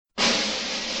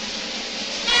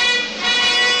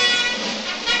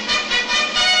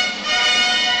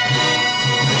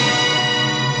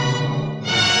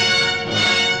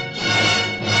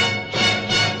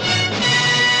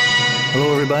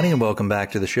everybody, and welcome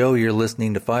back to the show. You're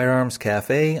listening to Firearms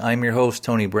Cafe. I'm your host,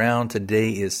 Tony Brown.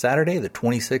 Today is Saturday, the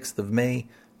 26th of May,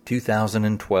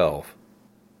 2012.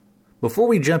 Before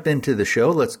we jump into the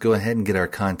show, let's go ahead and get our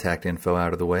contact info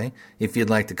out of the way. If you'd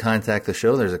like to contact the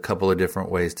show, there's a couple of different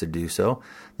ways to do so.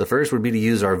 The first would be to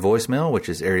use our voicemail, which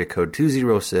is area code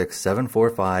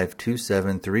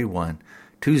 206-745-2731,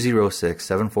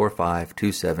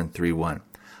 206-745-2731.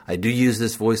 I do use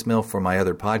this voicemail for my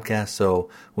other podcast,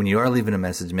 so when you are leaving a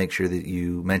message, make sure that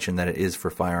you mention that it is for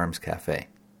Firearms Cafe.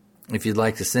 If you'd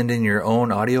like to send in your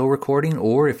own audio recording,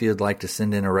 or if you'd like to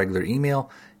send in a regular email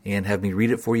and have me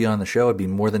read it for you on the show, I'd be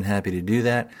more than happy to do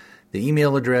that. The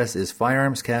email address is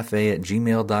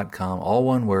firearmscafe@gmail.com, all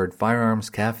one word,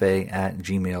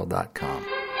 firearmscafe@gmail.com.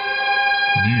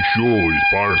 This show is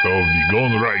part of the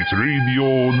Gun Rights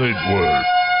Radio Network.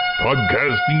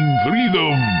 Podcasting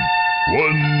freedom.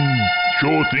 One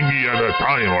show thingy at a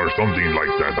time or something like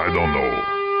that. I don't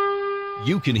know.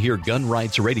 You can hear Gun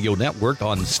Rights Radio Network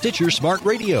on Stitcher Smart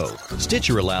Radio.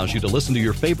 Stitcher allows you to listen to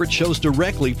your favorite shows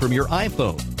directly from your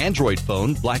iPhone, Android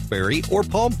phone, BlackBerry, or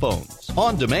Palm phones,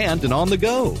 on demand and on the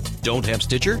go. Don't have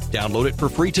Stitcher? Download it for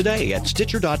free today at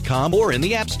Stitcher.com or in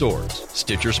the App Stores.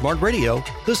 Stitcher Smart Radio,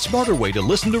 the smarter way to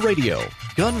listen to radio.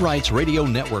 Gun Rights Radio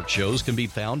Network shows can be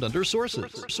found under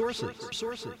Sources.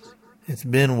 It's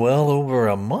been well over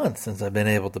a month since I've been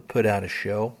able to put out a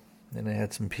show, and I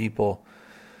had some people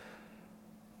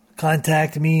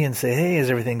contact me and say, hey,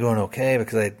 is everything going okay?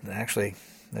 Because I actually,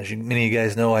 as many of you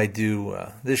guys know, I do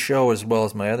this show as well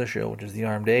as my other show, which is The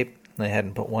Armed Ape, and I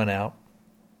hadn't put one out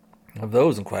of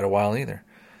those in quite a while either.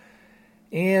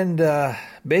 And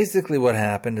basically what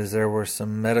happened is there were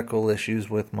some medical issues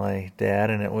with my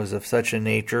dad, and it was of such a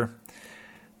nature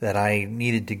that I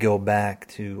needed to go back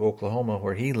to Oklahoma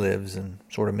where he lives and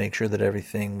sort of make sure that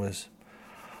everything was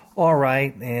all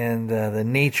right. And the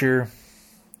nature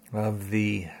of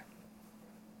the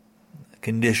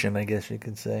condition, I guess you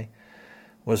could say,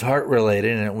 was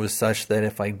heart-related, and it was such that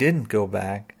if I didn't go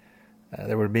back,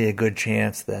 there would be a good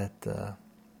chance that I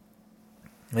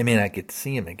may not get to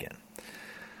see him again.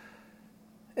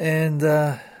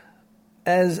 And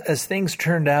as things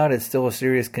turned out, it's still a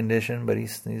serious condition, but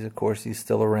he's of course he's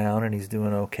still around and he's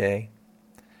doing okay.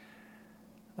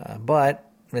 But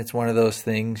it's one of those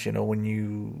things, you know, when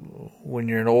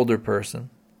you're an older person,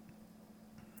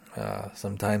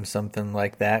 sometimes something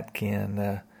like that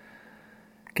can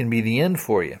be the end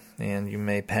for you, and you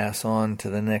may pass on to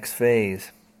the next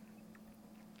phase.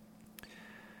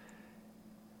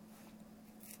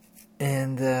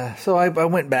 And so I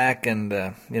went back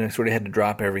and, sort of had to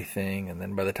drop everything. And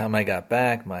then by the time I got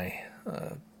back,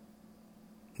 there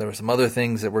were some other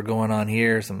things that were going on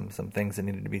here, some things that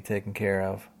needed to be taken care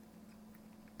of.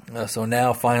 So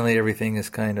now finally everything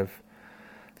is kind of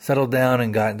settled down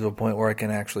and gotten to a point where I can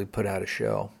actually put out a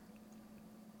show.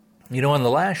 You know, on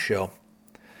the last show,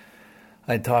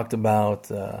 I talked about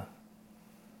that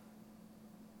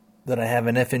I have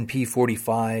an FNP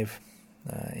 45,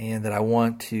 and that I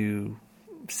want to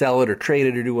sell it or trade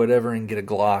it or do whatever and get a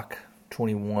Glock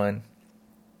 21.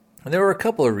 And there were a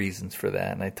couple of reasons for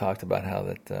that, and I talked about how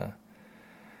that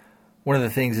one of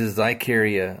the things is I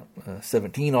carry a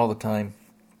 17 all the time,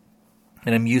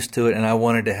 and I'm used to it, and I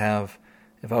wanted to have,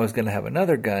 if I was going to have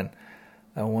another gun,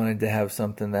 I wanted to have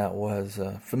something that was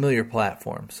a familiar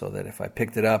platform, so that if I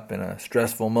picked it up in a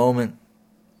stressful moment,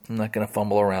 I'm not going to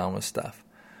fumble around with stuff.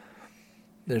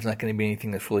 There's not going to be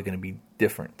anything that's really going to be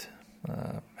different.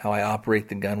 How I operate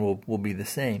the gun will be the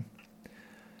same.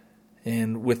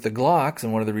 And with the Glocks,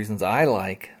 and one of the reasons I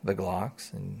like the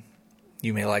Glocks, and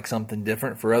you may like something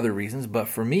different for other reasons, but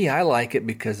for me, I like it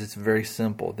because it's very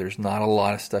simple. There's not a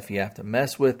lot of stuff you have to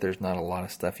mess with. There's not a lot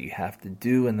of stuff you have to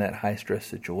do in that high-stress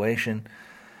situation.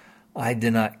 I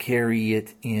did not carry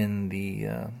it in the,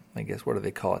 I guess, what do they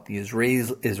call it? The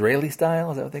Israeli style,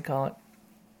 is that what they call it?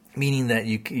 Meaning that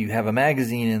you have a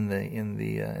magazine in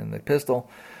the pistol,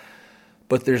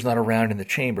 but there's not a round in the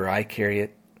chamber. I carry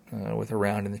it with a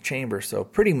round in the chamber. So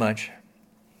pretty much,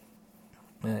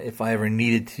 if I ever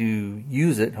needed to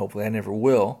use it, hopefully I never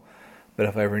will, but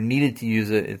if I ever needed to use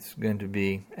it, it's going to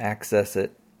be access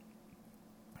it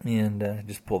and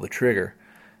just pull the trigger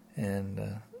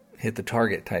and hit the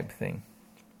target type thing.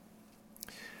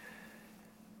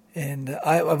 And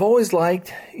I've always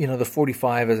liked, the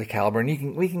 45 as a caliber,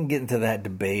 and we can get into that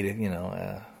debate,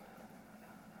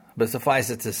 but suffice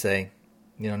it to say,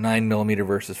 9mm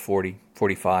versus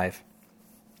 45,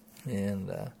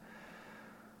 and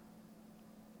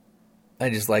I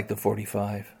just like the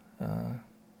 45.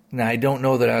 Now, I don't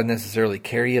know that I would necessarily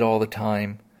carry it all the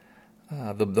time.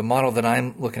 The model that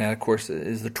I'm looking at, of course,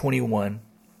 is the 21,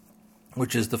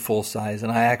 which is the full size,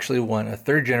 and I actually want a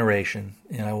 3rd generation,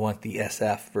 and I want the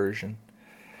SF version.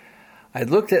 I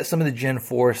looked at some of the Gen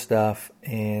 4 stuff,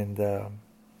 and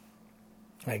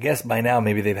I guess by now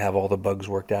maybe they've have all the bugs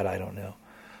worked out. I don't know,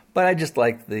 but I just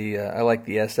like the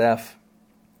SF,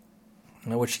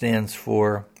 which stands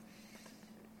for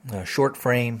short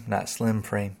frame, not slim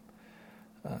frame,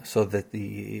 so that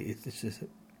it's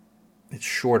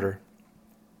shorter.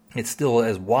 It's still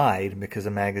as wide because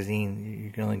a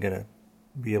magazine you're only going to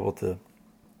be able to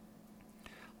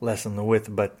lessen the width,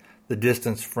 but the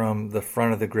distance from the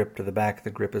front of the grip to the back of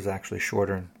the grip is actually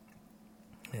shorter.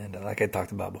 And like I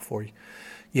talked about before,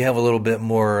 you have a little bit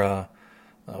more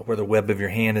where the web of your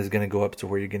hand is going to go up to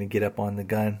where you're going to get up on the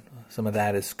gun. Some of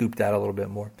that is scooped out a little bit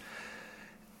more.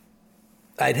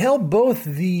 I'd held both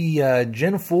the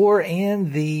Gen 4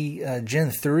 and the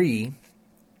Gen 3,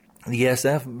 the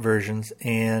SF versions,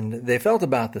 and they felt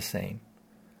about the same.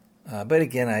 But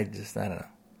again, I don't know.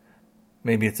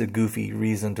 Maybe it's a goofy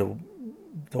reason to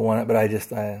want it, but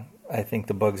I think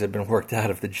the bugs have been worked out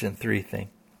of the Gen 3 thing.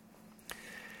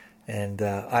 And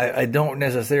I don't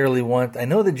necessarily want... I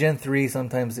know the Gen 3,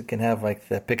 sometimes it can have like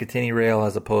the Picatinny rail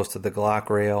as opposed to the Glock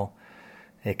rail.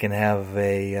 It can have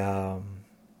a...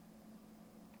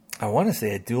 I want to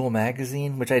say a dual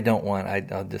magazine, which I don't want.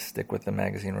 I'll just stick with the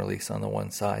magazine release on the one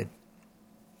side.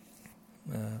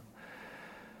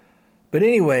 But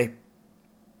anyway,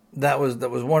 that was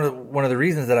one of the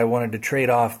reasons that I wanted to trade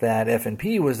off that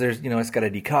F&P was it's got a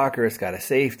decocker, it's got a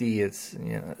safety, it's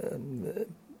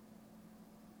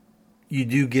you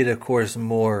do get, of course,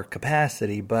 more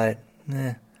capacity, but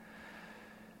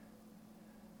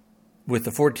with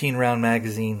the 14-round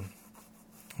magazine,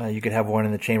 you could have one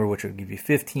in the chamber, which would give you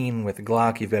 15. With the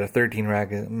Glock, you've got a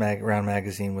 13-round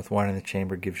magazine with one in the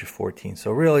chamber, gives you 14.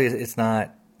 So really, it's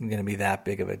not going to be that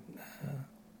big of a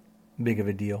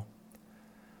deal.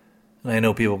 And I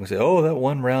know people can say, "Oh, that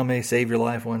one round may save your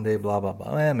life one day." Blah blah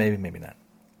blah. Maybe not.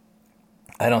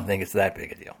 I don't think it's that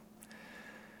big a deal.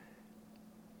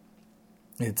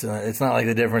 It's not like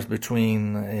the difference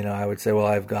between I would say, well,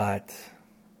 I've got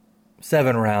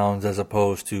 7 rounds as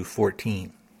opposed to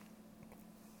 14.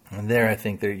 And there, I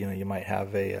think there, you might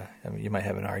have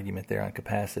an argument there on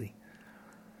capacity.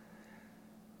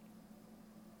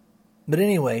 But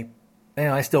anyway,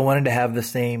 I still wanted to have the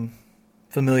same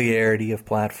familiarity of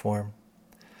platform,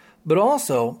 but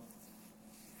also,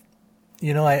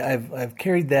 I've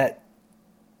carried that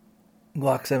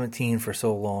Glock 17 for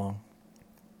so long,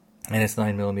 and it's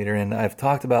 9mm, and I've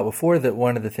talked about before that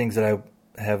one of the things that I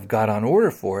have got on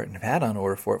order for it and have had on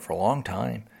order for it for a long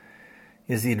time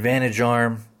is the Advantage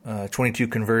Arm 22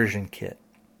 conversion kit,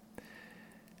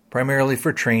 primarily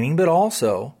for training, but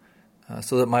also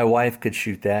so that my wife could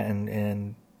shoot that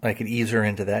and I could ease her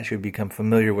into that. She would become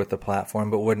familiar with the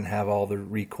platform, but wouldn't have all the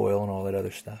recoil and all that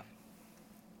other stuff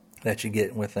that you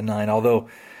get with the 9. Although,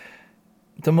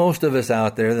 to most of us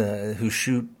out there who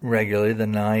shoot regularly, the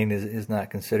 9 is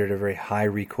not considered a very high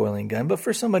recoiling gun. But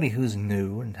for somebody who's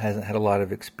new and hasn't had a lot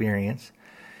of experience,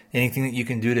 anything that you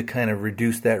can do to kind of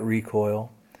reduce that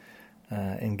recoil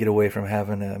and get away from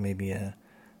having maybe a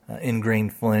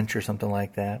ingrained flinch or something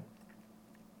like that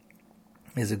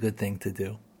is a good thing to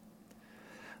do.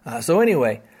 So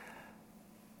anyway,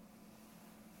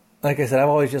 like I said, I've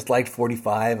always just liked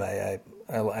 45.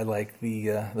 I like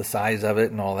the size of it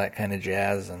and all that kind of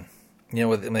jazz. And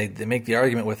they make the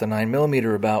argument with the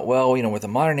 9mm about, well, with the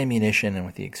modern ammunition and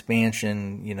with the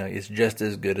expansion, it's just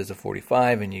as good as a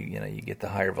 45, and you get the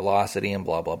higher velocity and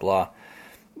blah blah blah.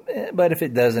 But if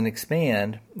it doesn't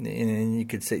expand, and you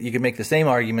could make the same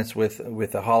arguments with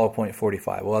a hollow point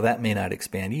 45. Well, that may not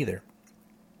expand either.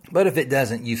 But if it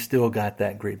doesn't, you've still got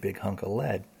that great big hunk of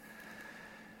lead,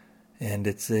 and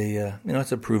it's a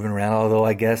proven round. Although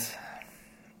I guess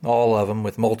all of them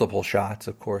with multiple shots,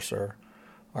 of course, are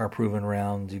proven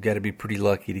rounds. You've got to be pretty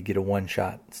lucky to get a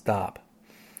one-shot stop,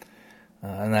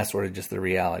 and that's sort of just the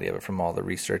reality of it from all the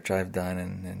research I've done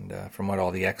and from what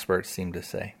all the experts seem to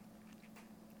say.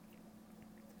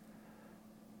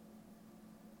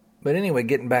 But anyway,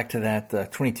 getting back to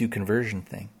that 22 conversion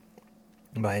thing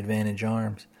by Advantage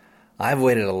Arms. I've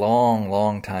waited a long,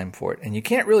 long time for it, and you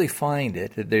can't really find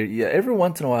it. Every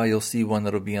once in a while, you'll see one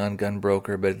that'll be on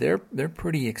GunBroker, but they're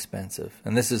pretty expensive.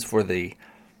 And this is for the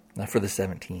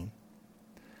 17.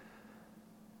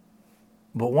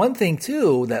 But one thing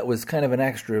too that was kind of an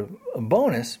extra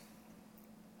bonus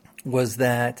was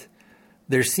that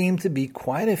there seemed to be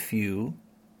quite a few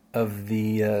of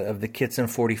the kits in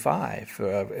 45 for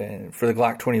the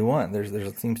Glock 21.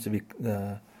 There seems to be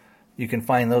you can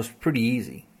find those pretty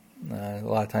easy. A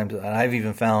lot of times, I've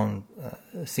even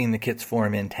seen the kits for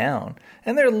them in town,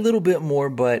 and they're a little bit more,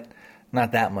 but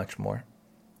Not that much more.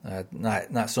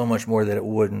 Not so much more that it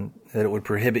would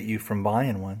prohibit you from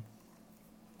buying one.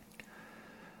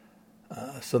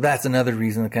 So that's another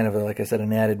reason, kind of like I said,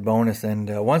 an added bonus. And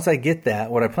once I get that,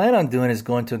 what I plan on doing is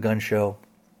going to a gun show.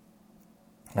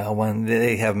 When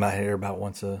they have them out here about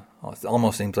it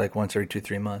almost seems like once every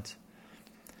 2-3 months.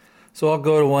 So I'll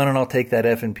go to one and I'll take that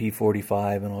F&P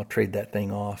 45 and I'll trade that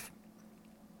thing off,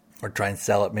 or try and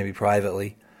sell it maybe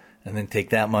privately, and then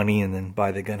take that money and then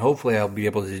buy the gun. Hopefully I'll be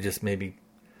able to just maybe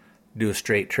do a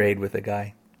straight trade with a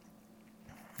guy,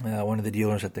 one of the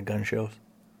dealers at the gun shows.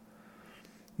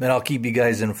 Then I'll keep you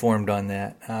guys informed on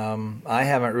that. I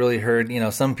haven't really heard,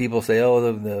 some people say,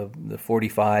 oh, the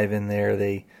 45 in there,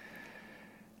 they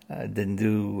didn't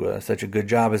do such a good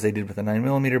job as they did with the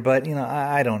 9mm, but,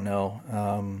 I don't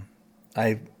know.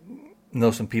 I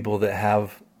know some people that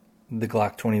have the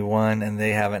Glock 21 and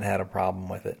they haven't had a problem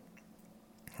with it.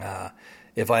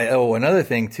 Another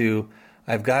thing too,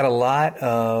 I've got a lot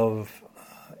of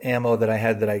ammo that I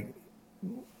had that I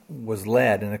was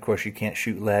lead, and of course you can't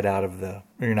shoot lead out of or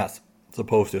you're not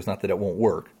supposed to. It's not that it won't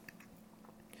work.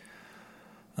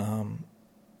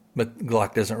 But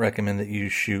Glock doesn't recommend that you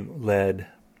shoot lead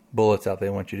bullets out. They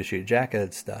want you to shoot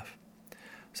jacketed stuff.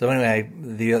 So anyway,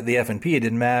 the F&P, it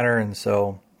didn't matter, and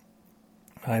so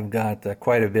I've got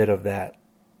quite a bit of that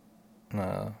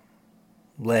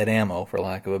lead ammo, for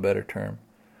lack of a better term.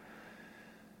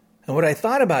 And what I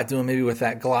thought about doing maybe with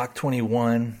that Glock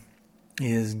 21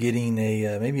 is getting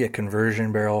maybe a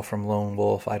conversion barrel from Lone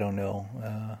Wolf. I don't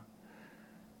know.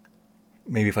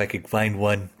 Maybe if I could find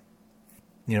one,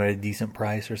 at a decent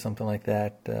price or something like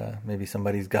that. Maybe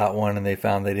somebody's got one and they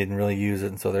found they didn't really use it,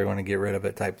 and so they're going to get rid of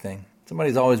it type thing.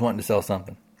 Somebody's always wanting to sell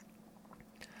something.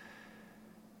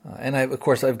 And of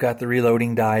course I've got the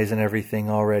reloading dies and everything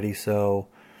already. So,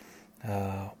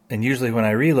 and usually when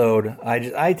I reload,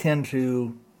 I tend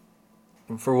to,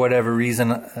 for whatever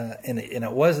reason, and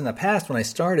it was in the past when I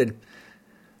started,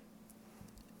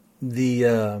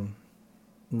 the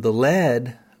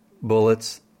lead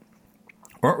bullets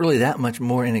weren't really that much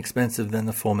more inexpensive than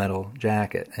the Full Metal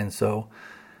jacket. And so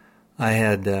I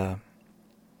had,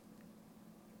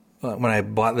 when I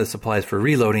bought the supplies for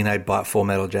reloading, I bought Full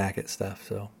Metal jacket stuff.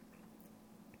 So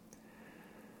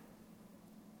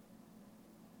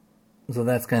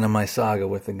that's kind of my saga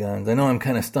with the guns. I know I'm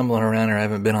kind of stumbling around here. I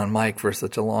haven't been on mic for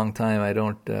such a long time. I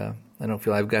don't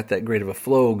feel I've got that great of a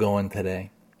flow going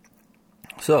today.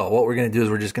 So what we're going to do is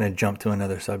we're just going to jump to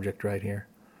another subject right here.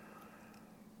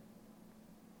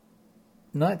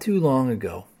 Not too long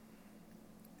ago,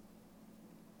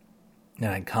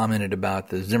 and I commented about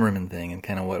the Zimmerman thing and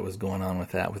kind of what was going on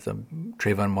with that, with the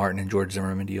Trayvon Martin and George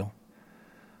Zimmerman deal.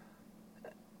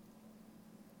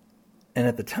 And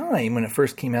at the time, when it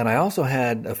first came out, I also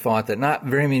had a thought that not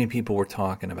very many people were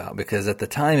talking about, because at the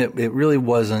time it really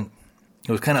wasn't,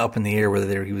 it was kind of up in the air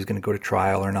whether he was going to go to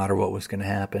trial or not, or what was going to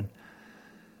happen.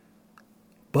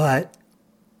 But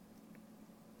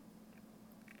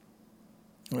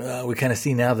we kind of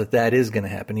see now that is going to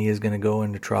happen. He is going to go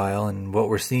into trial, and what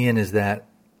we're seeing is that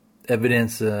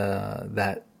evidence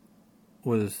that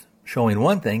was showing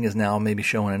one thing is now maybe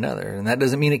showing another. And that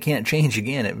doesn't mean it can't change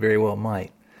again. It very well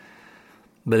might.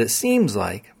 But it seems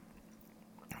like,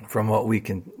 from what we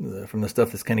can, from the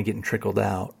stuff that's kind of getting trickled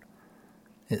out,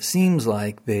 it seems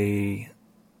like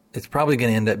it's probably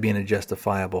going to end up being a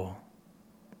justifiable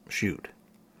shoot.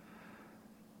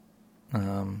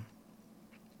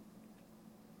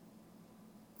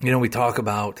 We talk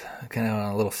about, kind of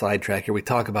on a little sidetrack here, we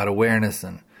talk about awareness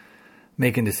and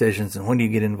making decisions and when do you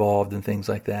get involved and things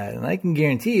like that. And I can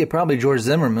guarantee you, probably George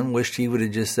Zimmerman wished he would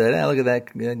have just said, look at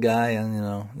that guy,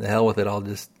 and, the hell with it, I'll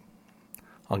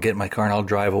get in my car and I'll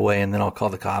drive away, and then I'll call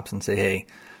the cops and say, hey,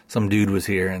 some dude was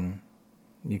here and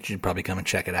you should probably come and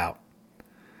check it out.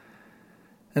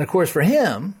 And of course for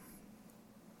him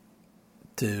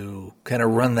to kind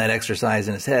of run that exercise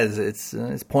in his head,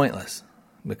 it's pointless,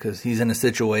 because he's in a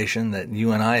situation that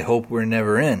you and I hope we're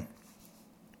never in.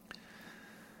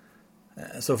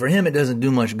 So for him, it doesn't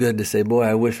do much good to say, boy,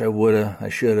 I wish I woulda, I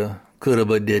shoulda, coulda,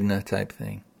 but didn't, type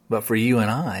thing. But for you and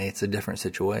I, it's a different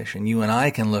situation. You and I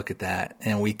can look at that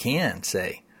and we can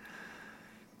say,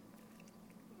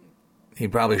 he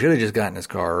probably should have just gotten his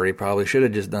car, or he probably should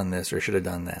have just done this or should have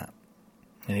done that.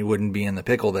 And he wouldn't be in the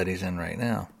pickle that he's in right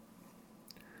now.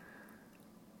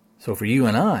 So for you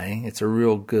and I, it's a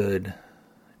real good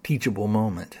teachable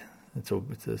moment. It's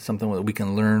something that we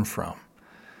can learn from.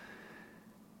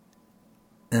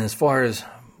 And as far as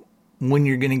when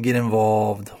you're going to get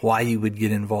involved, why you would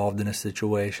get involved in a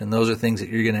situation, those are things that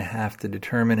you're going to have to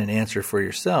determine and answer for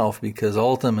yourself, because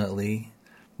ultimately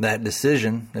that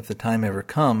decision, if the time ever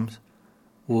comes,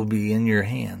 will be in your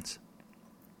hands.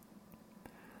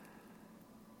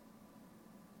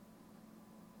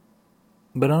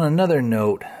 But on another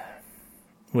note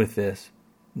with this,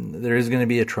 there is going to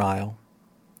be a trial,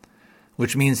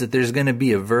 which means that there's going to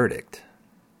be a verdict.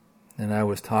 And I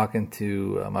was talking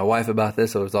to my wife about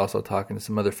this. I was also talking to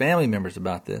some other family members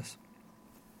about this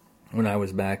when I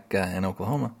was back in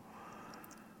Oklahoma.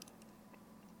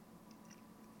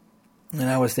 And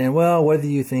I was saying, well, whether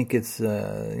you think it's,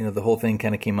 the whole thing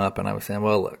kind of came up, and I was saying,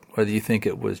 well, look, whether you think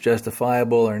it was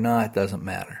justifiable or not doesn't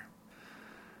matter.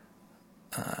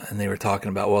 And they were talking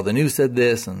about, well, the news said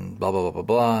this, and blah, blah, blah, blah,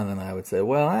 blah. And then I would say,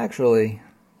 well, actually,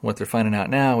 what they're finding out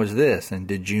now is this. And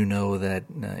did you know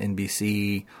that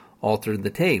NBC altered the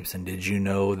tapes? And did you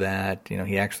know that,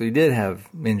 he actually did have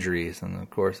injuries? And, of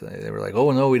course, they were like,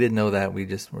 oh, no, we didn't know that. We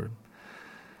just were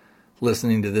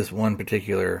listening to this one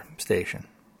particular station.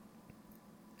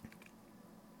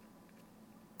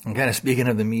 And kind of speaking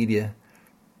of the media,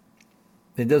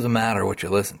 it doesn't matter what you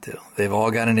listen to. They've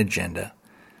all got an agenda.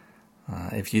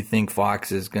 If you think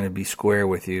Fox is going to be square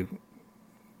with you,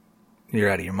 you're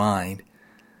out of your mind.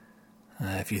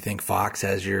 If you think Fox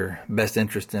has your best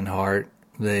interest in heart,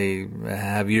 they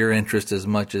have your interest as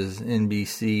much as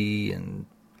NBC and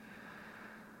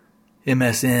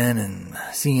MSN and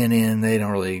CNN. They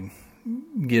don't really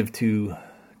give two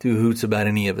hoots about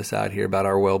any of us out here, about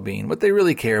our well-being. What they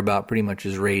really care about pretty much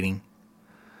is rating.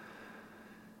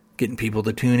 Getting people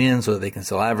to tune in so that they can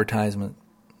sell advertisement.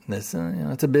 It's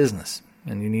a business,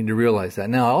 and you need to realize that.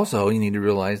 Now, also, you need to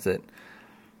realize that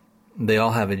they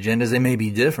all have agendas. They may be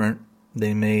different.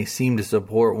 They may seem to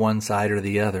support one side or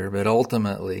the other, but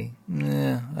ultimately,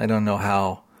 I don't know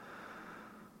how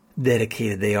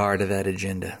dedicated they are to that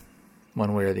agenda,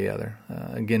 one way or the other.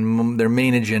 Again, their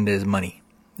main agenda is money,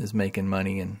 is making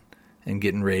money and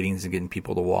getting ratings and getting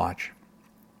people to watch.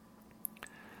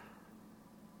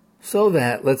 So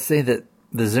that, let's say that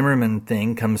the Zimmerman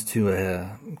thing comes to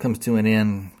an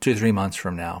end 2 or 3 months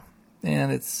from now, and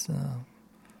it's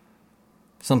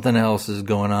something else is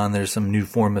going on. There's some new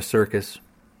form of circus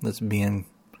that's being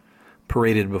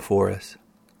paraded before us.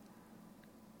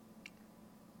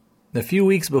 A few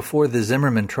weeks before the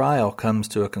Zimmerman trial comes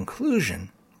to a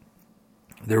conclusion,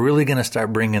 they're really going to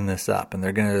start bringing this up, and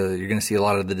you're going to see a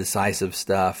lot of the decisive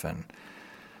stuff and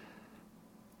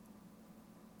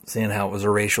saying how it was a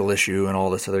racial issue and all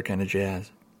this other kind of jazz.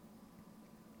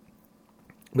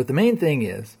 But the main thing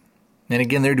is, and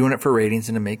again, they're doing it for ratings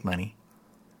and to make money.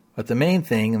 But the main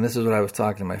thing, and this is what I was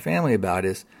talking to my family about,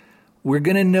 is we're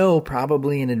going to know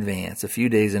probably in advance, a few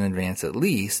days in advance at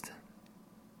least,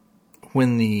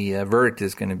 when the verdict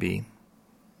is going to be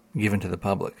given to the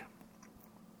public.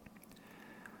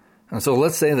 And so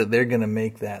let's say that they were going to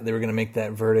make that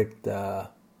verdict, I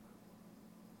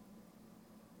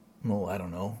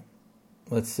don't know,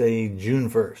 let's say June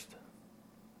 1st.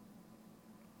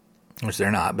 Which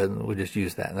they're not, but we'll just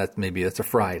use that. That's a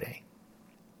Friday.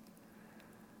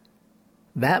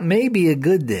 That may be a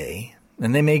good day,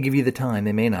 and they may give you the time.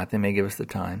 They may not. They may give us the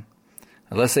time.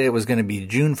 Now, let's say it was going to be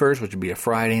June 1st, which would be a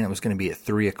Friday, and it was going to be at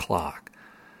 3 o'clock.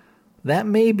 That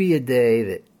may be a day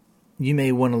that you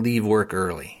may want to leave work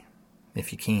early,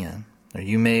 if you can. Or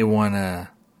you may want to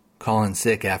call in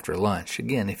sick after lunch,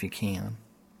 again, if you can.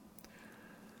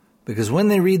 Because when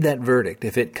they read that verdict,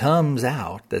 if it comes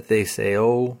out that they say,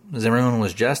 oh, Zimmerman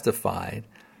was justified,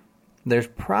 there's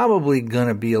probably going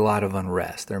to be a lot of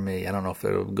unrest. I don't know if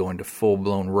they'll go into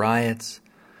full-blown riots,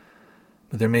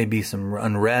 but there may be some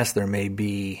unrest. There may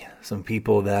be some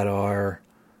people that are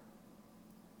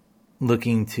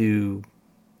looking to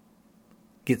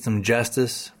get some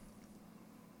justice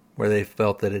where they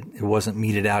felt that it wasn't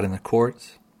meted out in the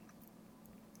courts.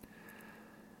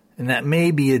 And that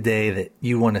may be a day that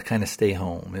you want to kind of stay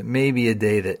home. It may be a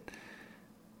day that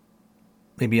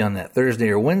maybe on that Thursday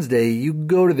or Wednesday you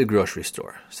go to the grocery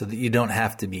store so that you don't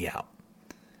have to be out.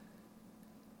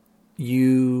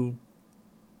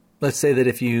 Let's say that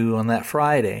if you, on that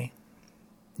Friday,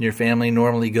 your family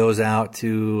normally goes out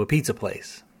to a pizza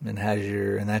place and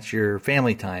that's your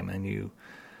family time, and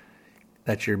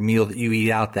that's your meal that you eat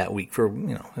out that week for,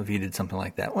 if you did something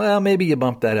like that. Well, maybe you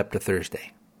bump that up to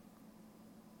Thursday.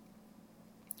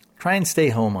 Try and stay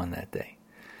home on that day.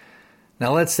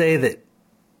 Now, let's say that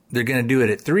they're going to do it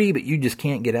at 3, but you just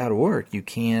can't get out of work. You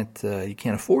can't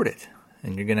afford it,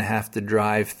 and you're going to have to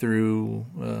drive through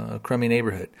a crummy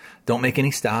neighborhood. Don't make any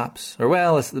stops. Or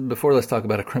let's talk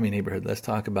about a crummy neighborhood. Let's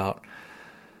talk about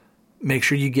make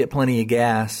sure you get plenty of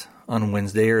gas on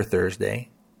Wednesday or Thursday.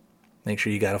 Make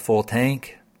sure you got a full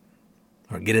tank,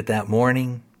 or get it that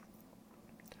morning.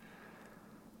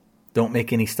 Don't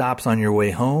make any stops on your way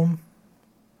home.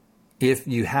 if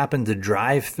you happen to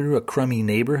drive through a crummy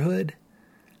neighborhood,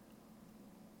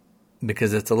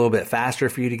 because it's a little bit faster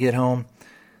for you to get home,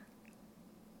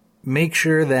 make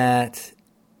sure that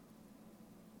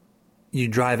you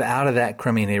drive out of that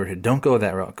crummy neighborhood. Don't go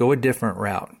that route. Go a different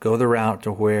route. Go the route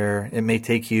to where it may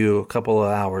take you a couple of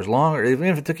hours longer, even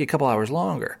if it took you a couple hours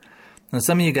longer. And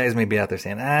some of you guys may be out there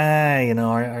saying,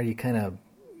 are you kind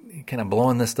of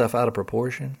blowing this stuff out of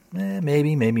proportion?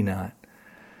 Maybe, maybe not.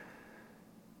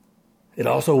 It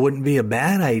also wouldn't be a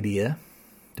bad idea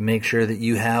to make sure that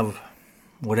you have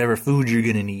whatever food you're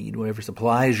going to need, whatever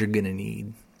supplies you're going to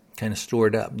need, kind of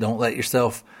stored up. Don't let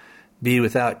yourself be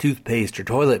without toothpaste or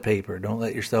toilet paper. Don't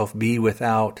let yourself be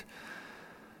without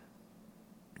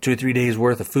 2 or 3 days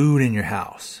worth of food in your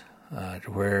house,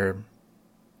 to where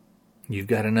you've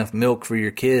got enough milk for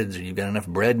your kids, or you've got enough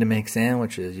bread to make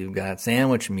sandwiches, you've got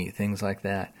sandwich meat, things like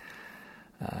that.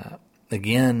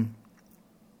 Again,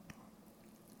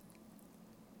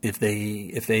 if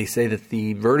they say that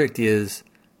the verdict is,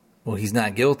 well, he's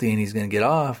not guilty and he's going to get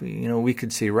off, we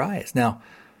could see riots. Now,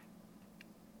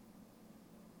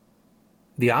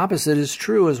 the opposite is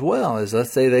true as well. As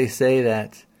let's say they say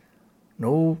that,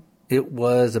 no, it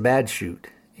was a bad shoot,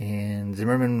 and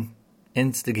Zimmerman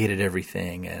instigated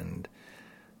everything and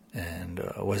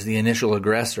was the initial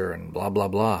aggressor and blah, blah,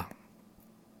 blah.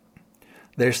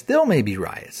 There still may be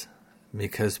riots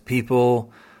because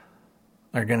people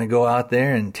are going to go out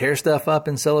there and tear stuff up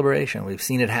in celebration. We've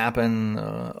seen it happen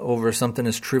over something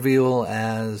as trivial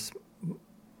as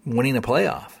winning a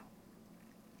playoff.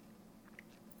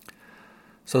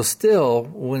 So still,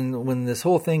 when this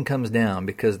whole thing comes down,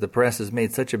 because the press has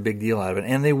made such a big deal out of it,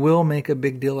 and they will make a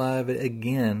big deal out of it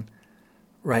again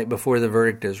right before the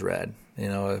verdict is read,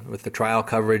 with the trial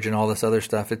coverage and all this other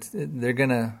stuff, they're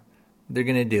gonna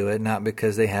do it, not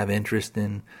because they have interest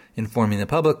in informing the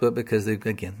public, but because they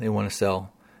want to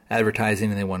sell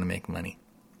advertising and they want to make money.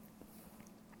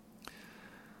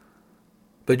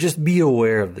 But just be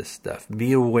aware of this stuff.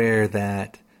 Be aware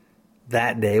that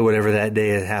day, whatever that day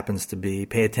happens to be,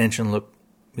 pay attention, look,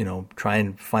 try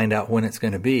and find out when it's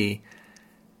going to be,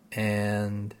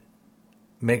 and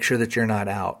make sure that you're not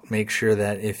out. Make sure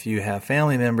that if you have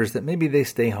family members, that maybe they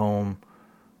stay home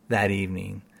that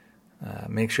evening.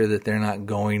 Make sure that they're not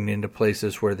going into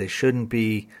places where they shouldn't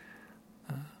be,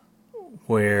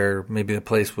 where maybe the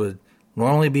place would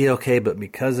normally be okay, but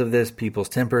because of this, people's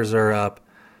tempers are up,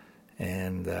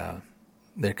 and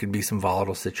there could be some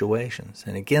volatile situations.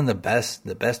 And again, the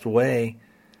best way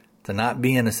to not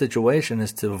be in a situation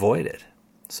is to avoid it.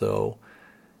 So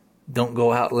don't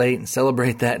go out late and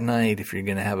celebrate that night. If you're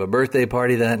going to have a birthday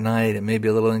party that night, it may be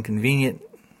a little inconvenient.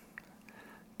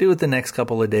 Do it the next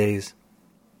couple of days,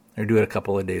 or do it a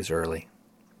couple of days early.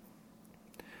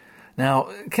 Now,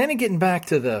 kind of getting back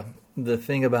to the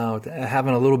thing about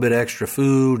having a little bit extra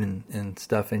food and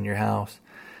stuff in your house,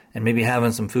 and maybe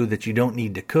having some food that you don't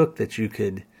need to cook that you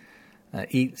could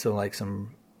eat. So like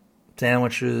some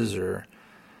sandwiches, or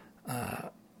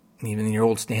even your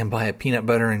old standby of peanut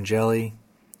butter and jelly.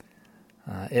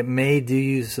 It may do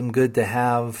you some good to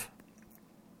have.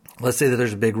 Let's say that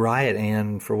there's a big riot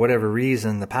and for whatever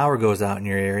reason the power goes out in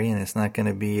your area and it's not going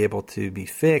to be able to be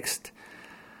fixed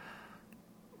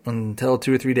until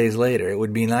 2 or 3 days later. It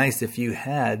would be nice if you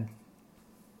had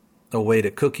a way to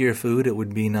cook your food. It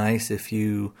would be nice if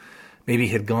you maybe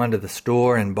had gone to the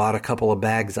store and bought a couple of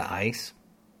bags of ice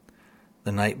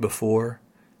the night before.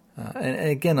 And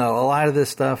again, a lot of this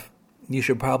stuff you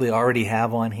should probably already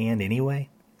have on hand anyway.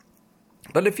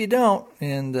 But if you don't,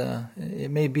 and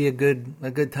it may be a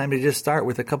good time to just start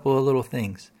with a couple of little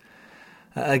things.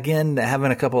 Again,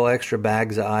 having a couple of extra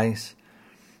bags of ice,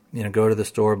 go to the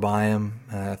store, buy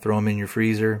them, throw them in your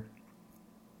freezer.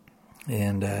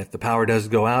 And if the power does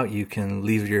go out, you can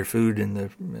leave your food in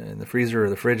the freezer or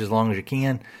the fridge as long as you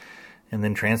can, and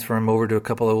then transfer them over to a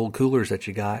couple of old coolers that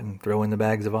you got and throw in the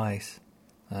bags of ice.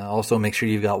 Also, make sure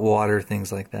you've got water,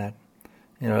 things like that.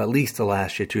 At least to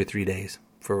last you 2 or 3 days.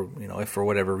 If for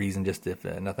whatever reason, just if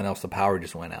nothing else, the power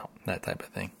just went out, that type of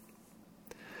thing.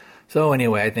 So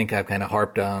anyway, I think I've kind of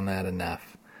harped on that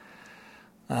enough.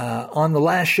 On the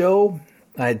last show,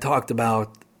 I had talked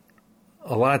about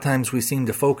a lot of times we seem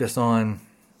to focus on,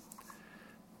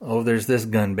 there's this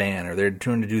gun ban, or they're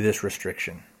trying to do this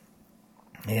restriction.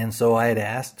 And so I had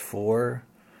asked for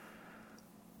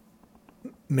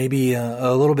maybe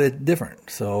a little bit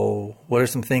different. So what are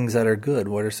some things that are good?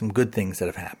 What are some good things that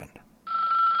have happened?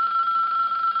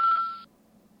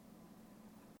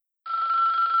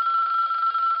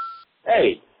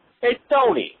 Hey,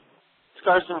 Tony. It's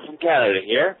Carson from Canada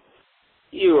here.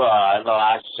 You, in the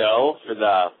last show for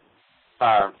the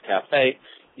Firearms Cafe,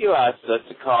 you asked us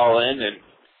to call in and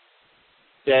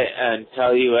and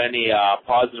tell you any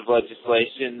positive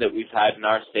legislation that we've had in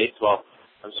our states. Well,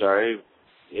 I'm sorry,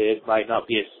 it might not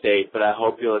be a state, but I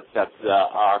hope you'll accept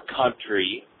our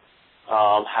country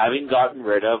having gotten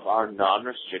rid of our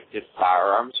non-restricted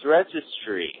firearms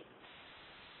registry.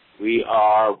 We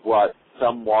are what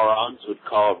some morons would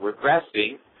call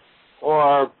regressing,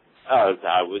 or as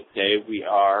I would say, we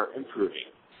are improving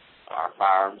our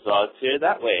firearms laws here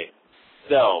that way.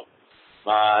 So,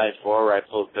 my 4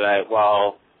 rifles that I,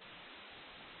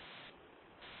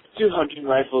 2 hunting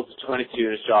rifles, 22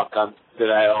 and a shotgun that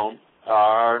I own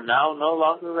are now no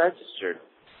longer registered.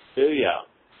 Booyah.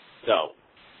 So,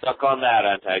 suck on that,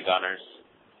 anti-gunners.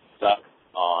 Suck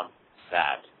on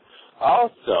that.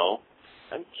 Also,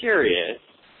 I'm curious,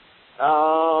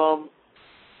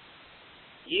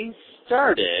 you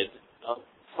started,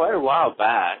 quite a while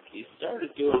back, you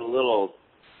started doing a little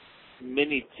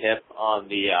mini tip on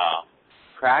the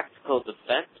Practical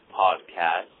Defense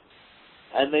podcast,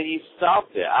 and then you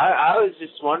stopped it. I was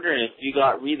just wondering if you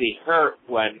got really hurt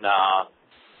when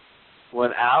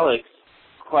Alex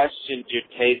questioned your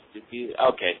taste in music.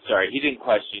 Okay, sorry, he didn't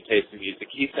question your taste in music.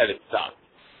 He said it sucked.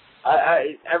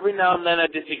 I every now and then I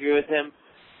disagree with him.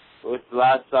 With the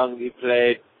last song he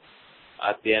played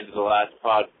at the end of the last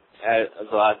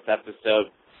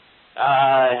episode,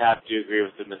 I have to agree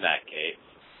with him in that case.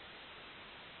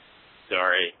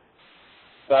 Sorry.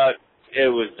 But it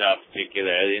was not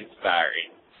particularly inspiring.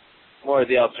 More of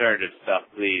the alternative stuff,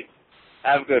 please.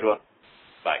 Have a good one.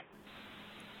 Bye.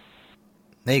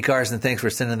 Hey, Carson, thanks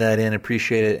for sending that in.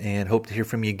 Appreciate it, and hope to hear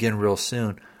from you again real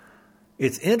soon.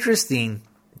 It's interesting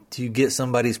to get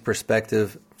somebody's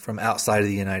perspective from outside of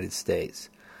the United States.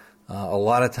 A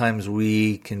lot of times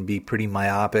we can be pretty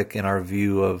myopic in our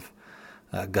view of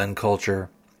gun culture,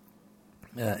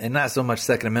 and not so much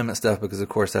Second Amendment stuff, because of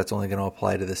course that's only going to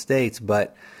apply to the states,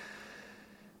 but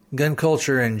gun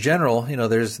culture in general. You know,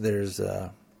 there's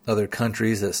other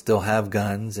countries that still have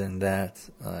guns, and that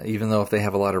even though if they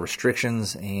have a lot of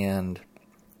restrictions and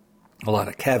a lot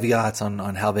of caveats on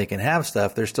how they can have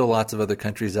stuff, there's still lots of other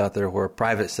countries out there where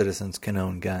private citizens can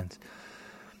own guns.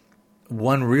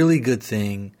 One really good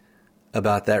thing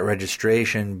about that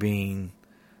registration being,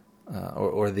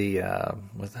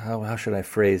 how should I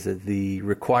phrase it, the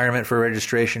requirement for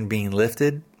registration being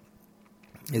lifted,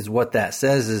 is what that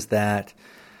says is that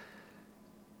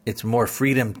it's more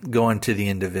freedom going to the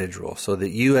individual, so that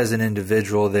you as an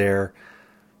individual there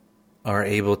are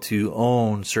able to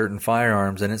own certain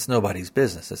firearms, and it's nobody's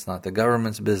business. It's not the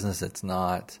government's business. It's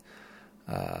not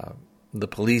the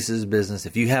police's business.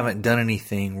 If you haven't done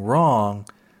anything wrong,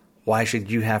 why should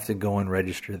you have to go and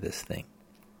register this thing?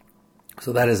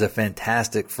 So that is a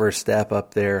fantastic first step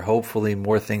up there. Hopefully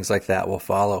more things like that will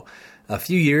follow. A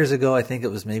few years ago, I think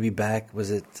it was maybe back,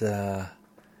 when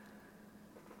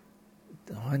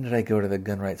did I go to the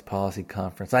Gun Rights Policy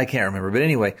Conference? I can't remember. But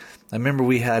anyway, I remember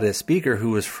we had a speaker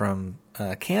who was from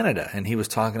Canada, and he was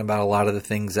talking about a lot of the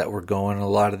things that were going, a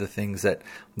lot of the things that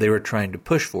they were trying to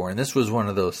push for. And this was one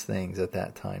of those things at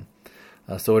that time.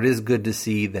 So it is good to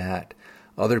see that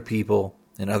other people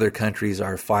in other countries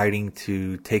are fighting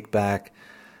to take back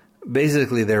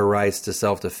basically their rights to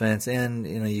self-defense. And,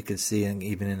 you know, you could see, and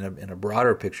even in a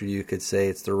broader picture, you could say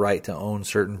it's the right to own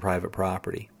certain private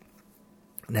property.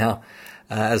 Now,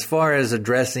 as far as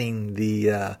addressing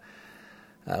the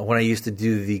when I used to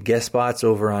do the guest spots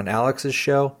over on Alex's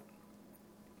show,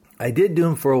 I did do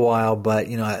them for a while, but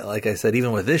you know, like I said,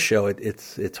 even with this show,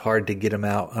 it's hard to get them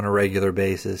out on a regular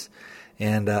basis.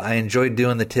 And I enjoyed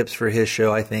doing the tips for his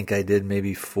show. I think I did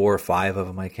maybe 4 or 5 of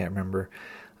them. I can't remember,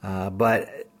 but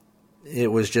it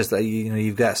was just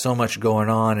you've got so much going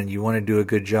on, and you want to do a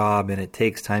good job, and it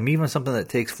takes time. Even something that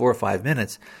takes 4 or 5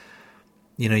 minutes.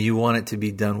 You know, you want it to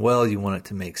be done well, you want it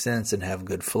to make sense and have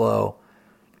good flow.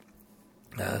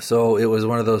 So it was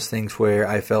one of those things where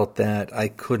I felt that I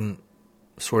couldn't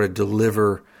sort of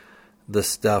deliver the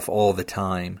stuff all the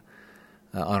time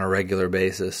on a regular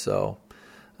basis. So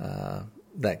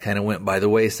that kind of went by the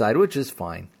wayside, which is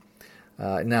fine.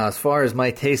 Now, as far as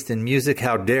my taste in music,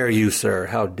 how dare you, sir?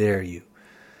 How dare you?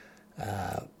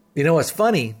 You know, what's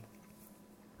funny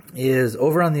is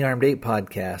over on the Armed Ape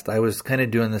podcast, I was kind of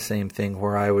doing the same thing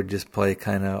where I would just play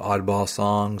kind of oddball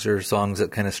songs or songs that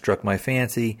kind of struck my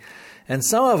fancy. And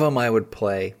some of them I would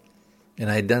play, and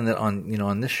I had done that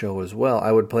on this show as well.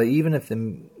 I would play even if the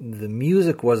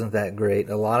music wasn't that great.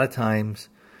 A lot of times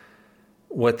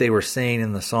what they were saying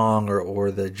in the song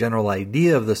or the general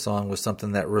idea of the song was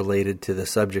something that related to the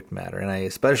subject matter. And I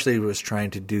especially was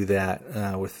trying to do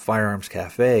that with Firearms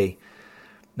Cafe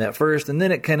at first, and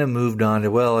then it kind of moved on to,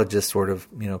 well, it just sort of,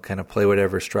 kind of play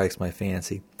whatever strikes my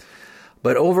fancy.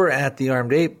 But over at the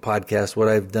Armed Ape podcast, what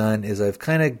I've done is I've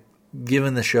kind of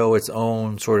given the show its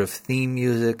own sort of theme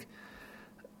music.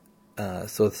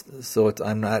 So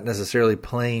I'm not necessarily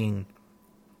playing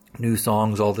new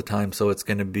songs all the time, so it's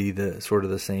going to be the sort of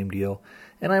the same deal.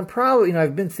 And I'm probably,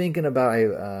 I've been thinking about,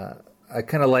 I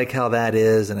kind of like how that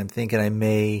is, and I'm thinking I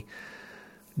may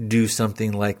do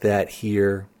something like that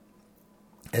here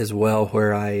as well,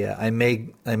 where I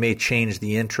may change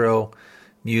the intro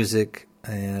music,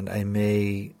 and I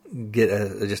may get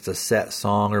just a set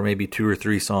song, or maybe 2 or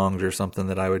 3 songs or something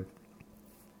that I would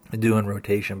do in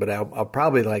rotation. But I'll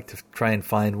probably like to try and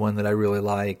find one that I really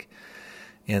like,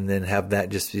 and then have that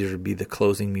just be the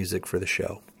closing music for the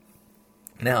show.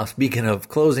 Now, speaking of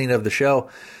closing of the show,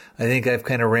 I think I've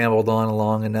kind of rambled on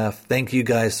long enough. Thank you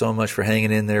guys so much for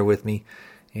hanging in there with me,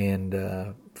 and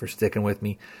for sticking with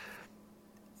me.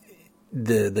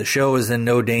 The show is in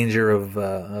no danger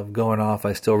of going off.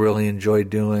 I still really enjoy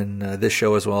doing this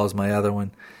show as well as my other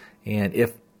one. And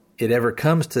if it ever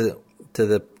comes to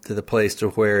the place to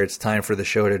where it's time for the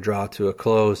show to draw to a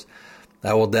close,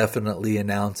 I will definitely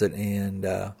announce it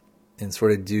and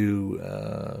sort of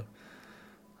do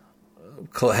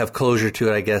have closure to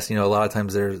it. I guess a lot of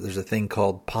times there's a thing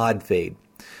called pod fade,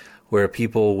 where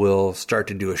people will start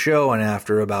to do a show, and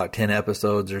after about 10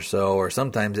 episodes or so, or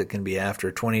sometimes it can be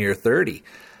after 20 or 30,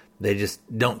 they just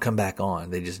don't come back on.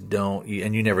 They just don't,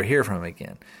 and you never hear from them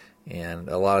again. And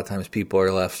a lot of times people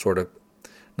are left sort of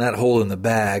not holding the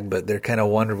bag, but they're kind of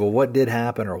wondering, well, what did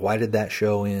happen, or why did that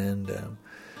show end?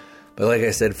 But like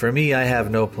I said, for me, I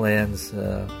have no plans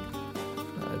to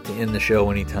end the show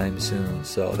anytime soon.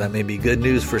 So that may be good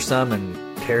news for some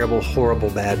and terrible, horrible,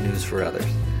 bad news for others.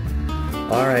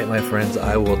 All right, my friends,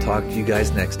 I will talk to you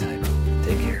guys next time.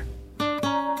 Take care.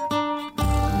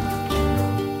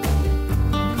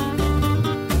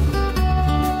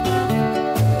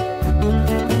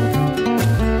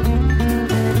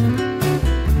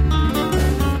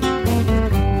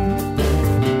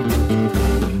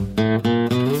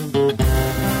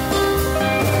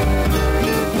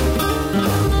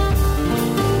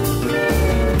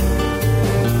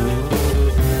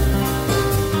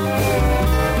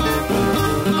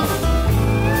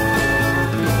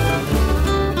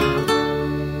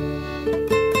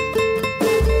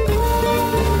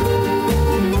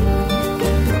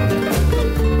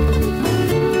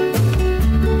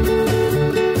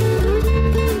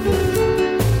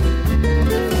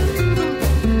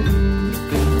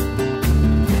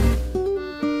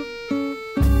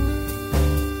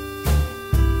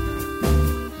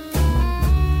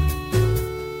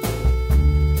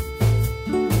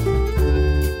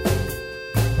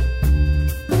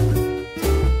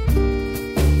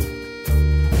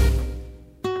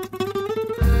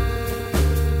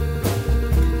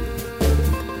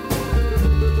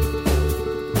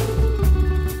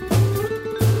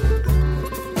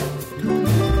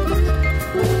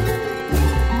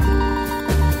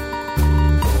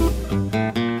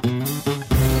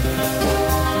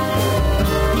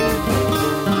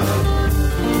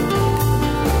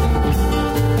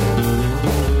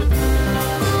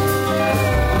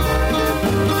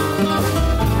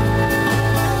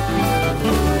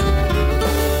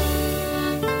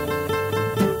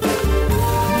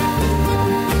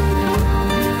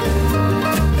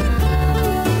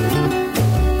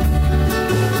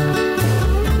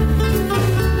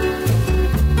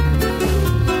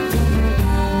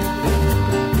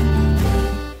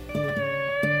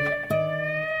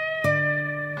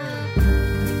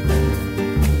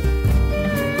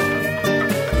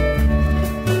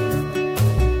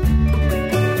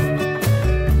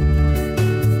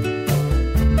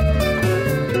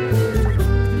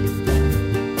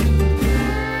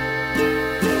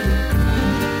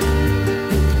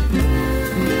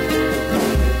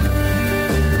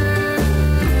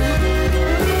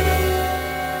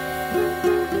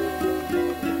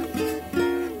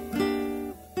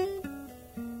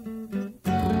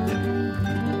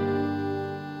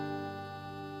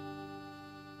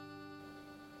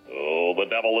 The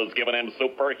devil has given him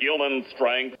superhuman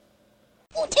strength.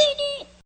 Houdini!